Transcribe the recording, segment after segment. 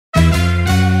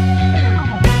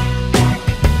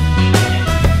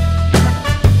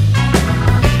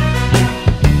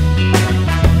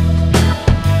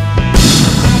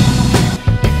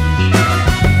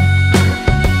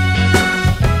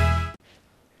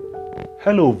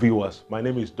Hello viewers, my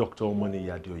name is Dr. Omoniyi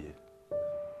Adeoye.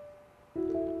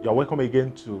 You are welcome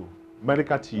again to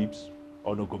Medical Tips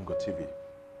on Ogongo TV.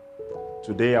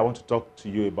 Today I want to talk to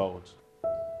you about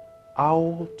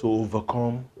how to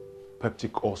overcome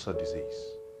peptic ulcer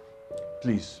disease.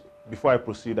 Please, before I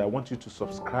proceed, I want you to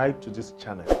subscribe to this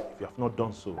channel if you have not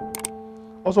done so.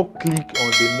 Also click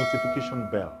on the notification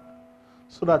bell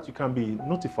so that you can be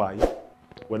notified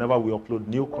whenever we upload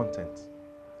new content.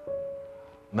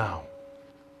 Now,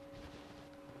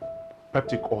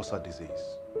 peptic ulcer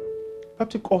disease.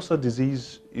 Peptic ulcer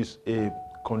disease is a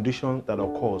condition that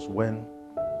occurs when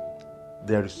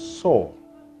there is sore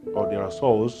or there are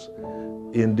sores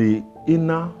in the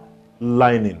inner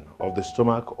lining of the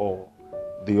stomach or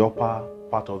the upper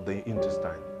part of the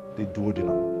intestine, the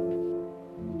duodenum.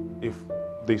 If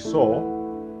the sore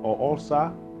or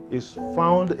ulcer is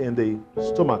found in the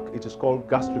stomach, it is called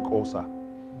gastric ulcer.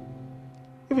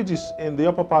 If it is in the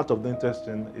upper part of the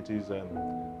intestine, it is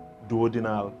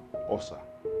duodenal ulcer.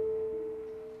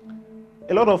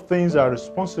 A lot of things are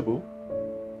responsible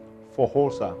for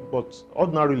ulcer, but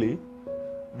ordinarily,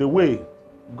 the way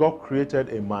God created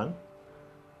a man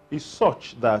is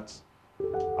such that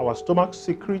our stomach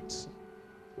secretes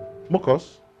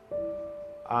mucus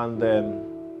and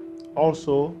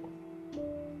also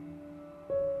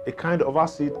a kind of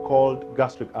acid called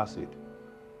gastric acid.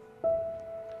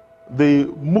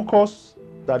 The mucus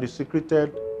that is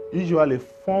secreted usually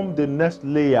form the next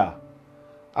layer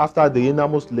after the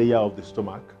innermost layer of the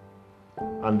stomach,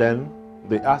 and then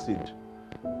the acid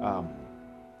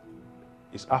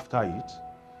is after it.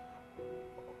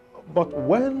 But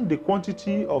when the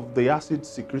quantity of the acid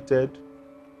secreted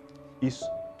is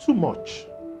too much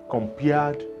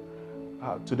compared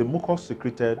to the mucus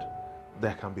secreted,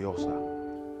 there can be ulcer.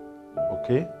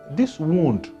 Okay, this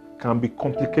wound can be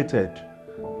complicated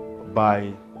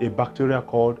by a bacteria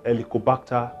called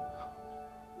Helicobacter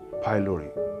pylori.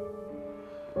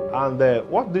 And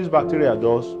what this bacteria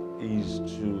does is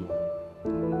to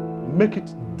make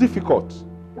it difficult,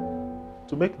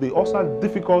 to make the ulcer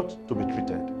difficult to be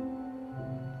treated.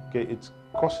 Okay, it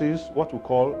causes what we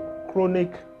call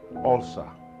chronic ulcer.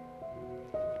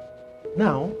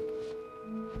 Now,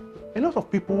 a lot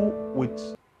of people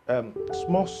with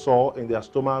small sore in their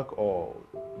stomach or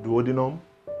duodenum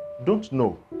don't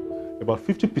know. About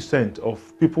 50%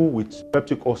 of people with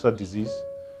peptic ulcer disease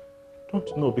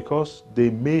don't know because they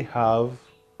may have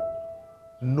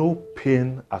no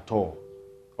pain at all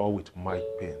or with mild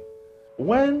pain.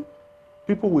 When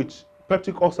people with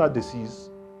peptic ulcer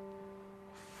disease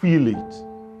feel it,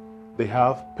 they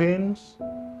have pains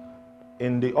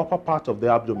in the upper part of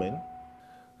the abdomen.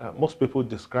 Most people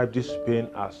describe this pain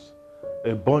as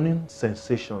a burning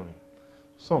sensation.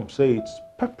 Some say it's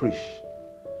pepperish.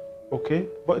 Okay,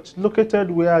 but it's located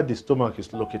where the stomach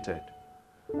is located.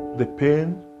 The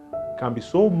pain can be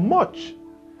so much,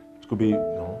 it could be,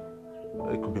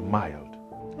 it could be mild.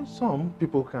 And some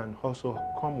people can also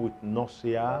come with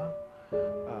nausea.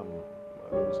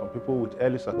 Some people with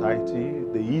early satiety,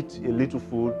 they eat a little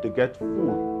food, they get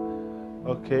full.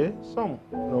 Okay, some,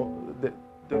 they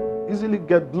easily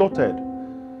get bloated.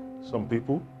 Some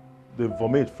people, they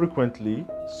vomit frequently.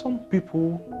 Some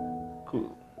people could,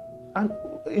 and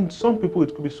in some people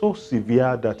it could be so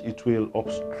severe that it will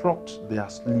obstruct their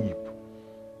sleep.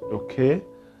 Okay,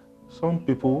 some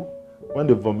people, when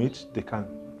they vomit, they can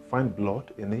find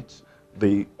blood in it.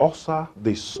 The ulcer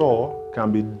they saw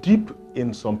can be deep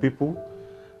in some people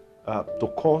to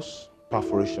cause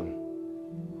perforation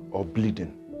or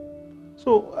bleeding.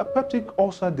 So a peptic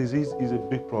ulcer disease is a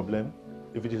big problem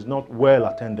if it is not well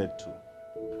attended to.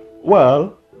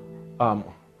 Well,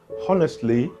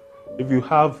 honestly, if you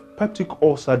have peptic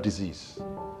ulcer disease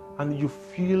and you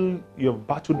feel you've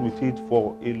battled with it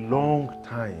for a long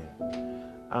time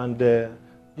and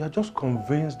you're just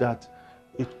convinced that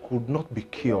it could not be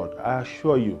cured, I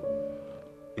assure you,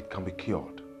 it can be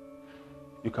cured.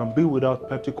 You can be without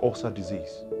peptic ulcer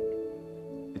disease.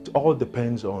 It all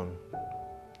depends on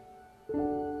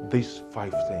these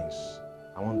 5 things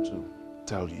I want to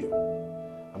tell you.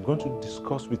 I'm going to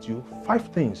discuss with you 5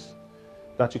 things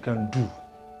that you can do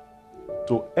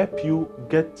to help you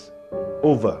get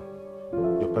over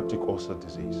your peptic ulcer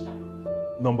disease.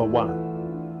 Number 1,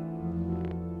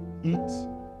 eat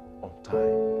on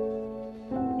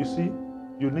time. You see,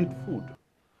 you need food.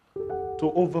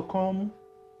 To overcome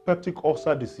peptic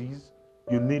ulcer disease,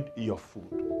 you need your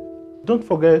food. Don't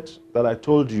forget that I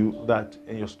told you that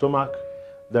in your stomach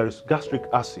there is gastric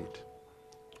acid.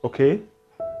 Okay?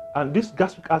 And this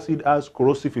gastric acid has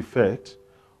corrosive effect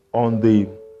on the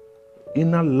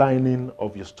inner lining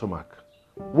of your stomach.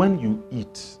 When you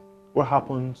eat, what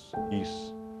happens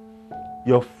is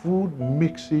Your food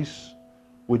mixes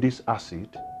with this acid,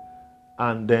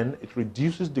 and then it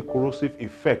reduces the corrosive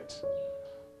effect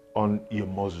on your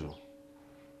muscle.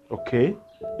 Okay?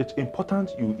 It's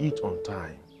important you eat on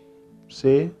time.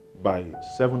 Say by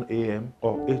 7 a.m.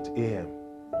 or 8 a.m.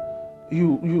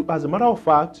 You, as a matter of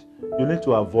fact, you need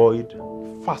to avoid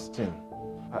fasting.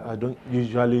 I don't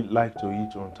usually like to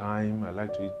eat on time. I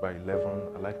like to eat by 11.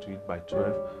 I like to eat by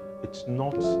 12. It's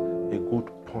not a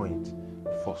good point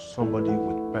for somebody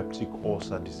with peptic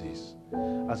ulcer disease.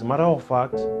 As a matter of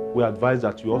fact, we advise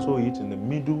that you also eat in the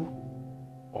middle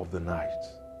of the night.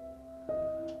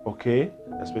 Okay?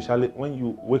 Especially when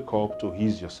you wake up to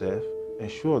ease yourself,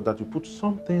 ensure that you put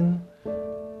something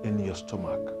in your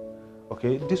stomach.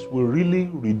 Okay? This will really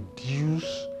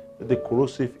reduce the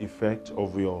corrosive effect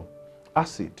of your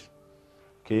acid.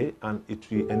 Okay? And it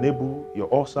will enable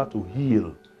your ulcer to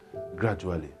heal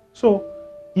gradually. So,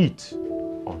 eat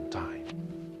on time.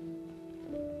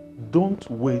 Don't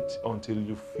wait until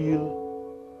you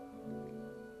feel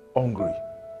hungry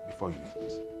before you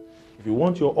eat. If you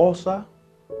want your ulcer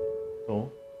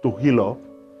to heal up,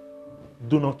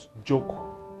 do not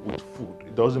joke with food.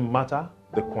 It doesn't matter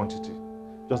the quantity.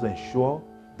 Just ensure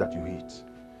that you eat.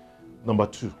 Number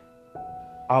 2,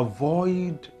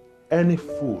 avoid any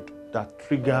food that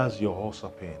triggers your ulcer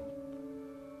pain.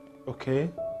 Okay?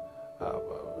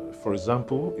 For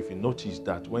example, if you notice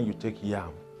that when you take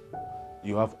yam,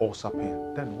 you have ulcer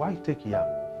pain, then why take yam?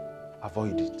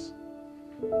 Avoid it.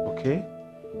 Okay?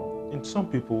 In some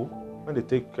people, when they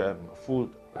take food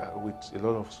with a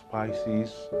lot of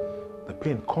spices, the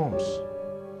pain comes.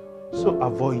 So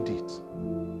avoid it.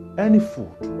 Any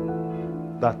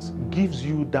food that gives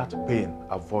you that pain,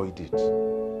 avoid it.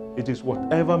 It is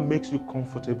whatever makes you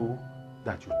comfortable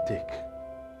that you take.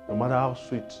 No matter how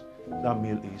sweet that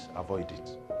meal is, avoid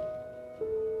it.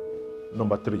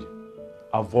 Number 3,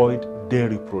 avoid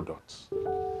dairy products.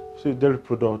 So dairy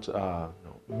products are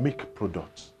milk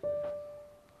products.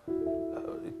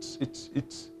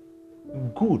 It's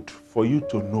good for you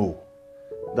to know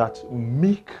that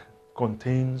milk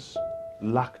contains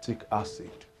lactic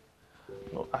acid.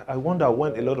 I wonder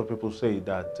when a lot of people say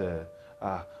that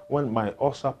when my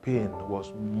ulcer pain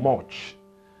was much,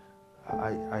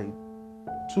 I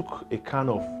took a can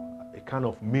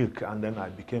of milk and then I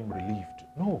became relieved.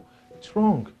 No, it's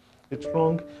wrong. It's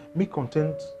wrong. Milk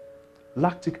contains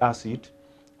lactic acid.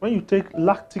 When you take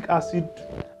lactic acid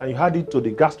and you add it to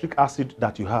the gastric acid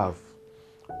that you have,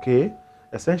 okay,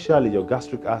 essentially your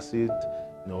gastric acid,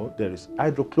 there is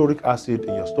hydrochloric acid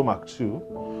in your stomach too.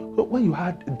 So when you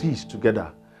add these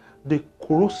together, the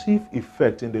corrosive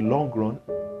effect in the long run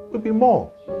will be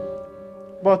more.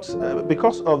 But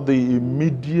because of the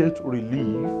immediate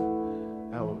relief,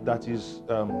 that is,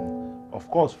 of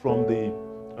course, from the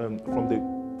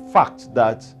fact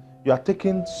that you are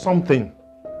taking something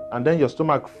and then your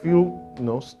stomach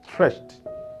feels stretched.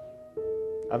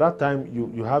 At that time,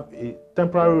 you have a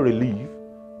temporary relief.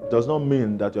 It does not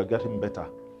mean that you are getting better.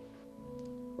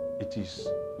 It is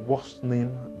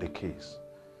worsening the case.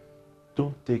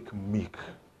 Don't take milk.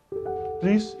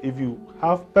 Please, if you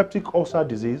have peptic ulcer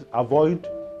disease, avoid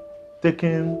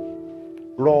taking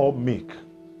raw milk.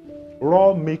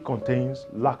 Raw milk contains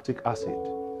lactic acid.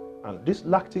 And this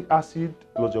lactic acid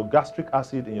plus your gastric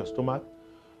acid in your stomach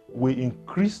will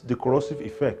increase the corrosive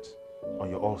effect on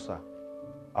your ulcer.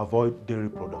 Avoid dairy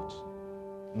products.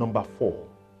 Number 4,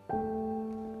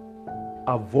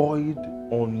 avoid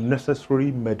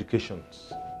unnecessary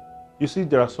medications. You see,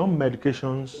 there are some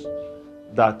medications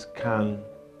that can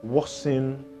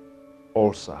worsen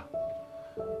ulcer.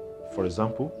 For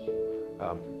example,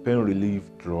 pain relief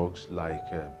drugs like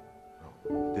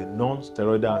the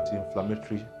non-steroidal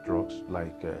anti-inflammatory drugs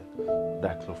like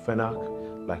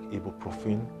diclofenac, like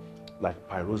ibuprofen, like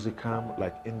piroxicam,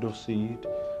 like Indoseed,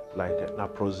 like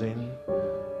naproxen,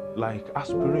 like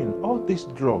aspirin. All these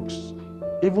drugs,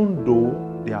 even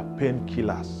though they are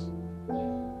painkillers,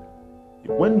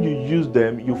 when you use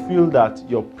them, you feel that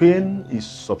your pain is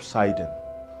subsiding.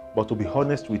 But to be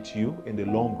honest with you, in the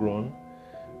long run,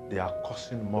 they are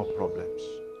causing more problems.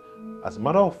 As a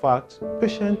matter of fact,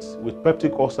 patients with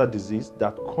peptic ulcer disease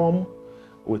that come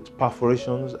with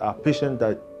perforations are patients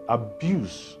that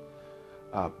abuse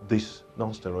these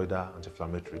non-steroidal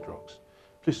anti-inflammatory drugs.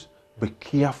 Please be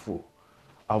careful.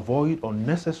 Avoid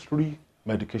unnecessary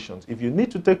medications. If you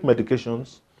need to take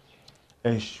medications,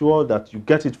 ensure that you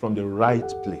get it from the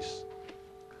right place.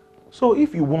 So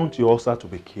if you want your ulcer to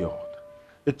be cured,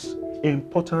 it's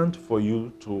important for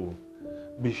you to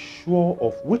be sure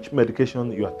of which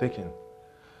medication you are taking.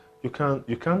 You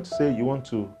can't say you want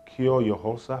to cure your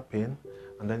ulcer pain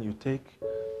and then you take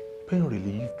pain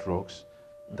relief drugs.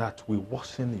 that will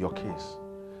worsen your case,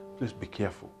 please be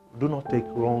careful. Do not take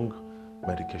wrong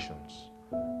medications.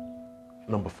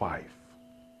 Number 5,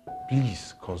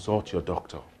 please consult your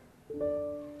doctor.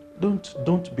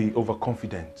 Don't be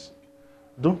overconfident.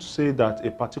 Don't say that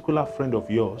a particular friend of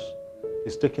yours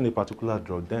is taking a particular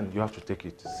drug, then you have to take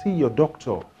it. See your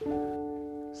doctor.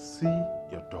 See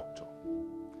your doctor.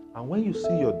 And when you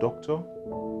see your doctor,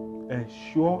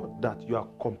 ensure that you are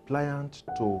compliant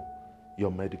to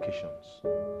your medications.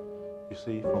 You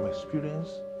see, from experience,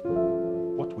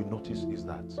 what we notice is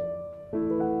that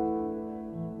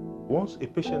once a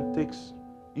patient takes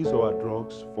his or her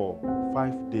drugs for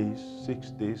 5 days,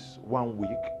 6 days, 1 week,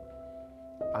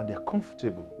 and they're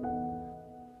comfortable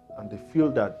and they feel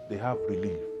that they have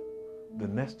relief, the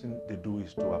next thing they do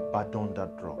is to abandon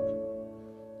that drug.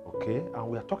 Okay? And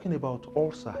we are talking about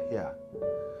ulcer here.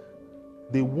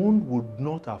 The wound would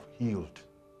not have healed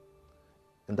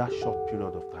in that short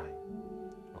period of time.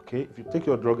 Okay? If you take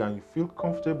your drug and you feel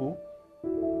comfortable,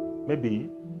 maybe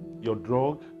your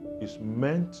drug is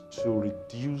meant to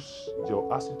reduce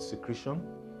your acid secretion,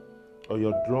 or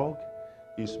your drug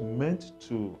is meant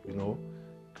to,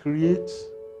 create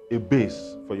a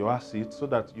base for your acid so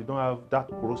that you don't have that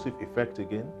corrosive effect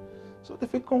again. So they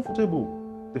feel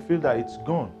comfortable. They feel that it's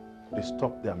gone. They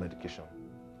stop their medication.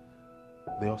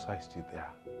 The ulcer is still there.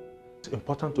 It's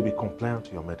important to be compliant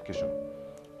to your medication.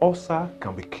 Ulcer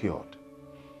can be cured.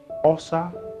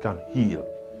 Ulcer can heal.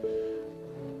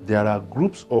 There are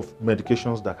groups of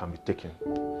medications that can be taken,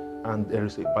 and there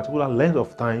is a particular length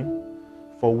of time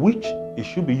for which it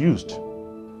should be used.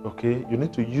 Okay, you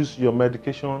need to use your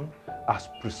medication as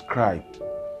prescribed.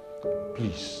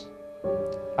 Please,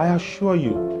 I assure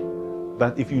you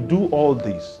that if you do all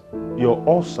this, your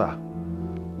ulcer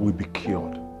will be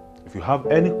cured. If you have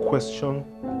any question,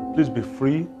 please be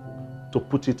free to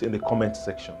put it in the comment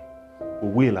section. We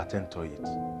will attend to it.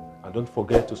 And don't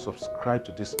forget to subscribe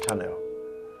to this channel.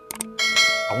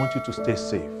 I want you to stay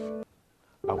safe.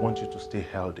 I want you to stay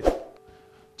healthy.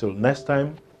 Till next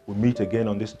time we meet again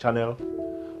on this channel,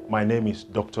 my name is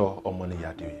Dr. Omoniyi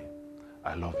Adeoye.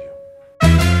 I love you.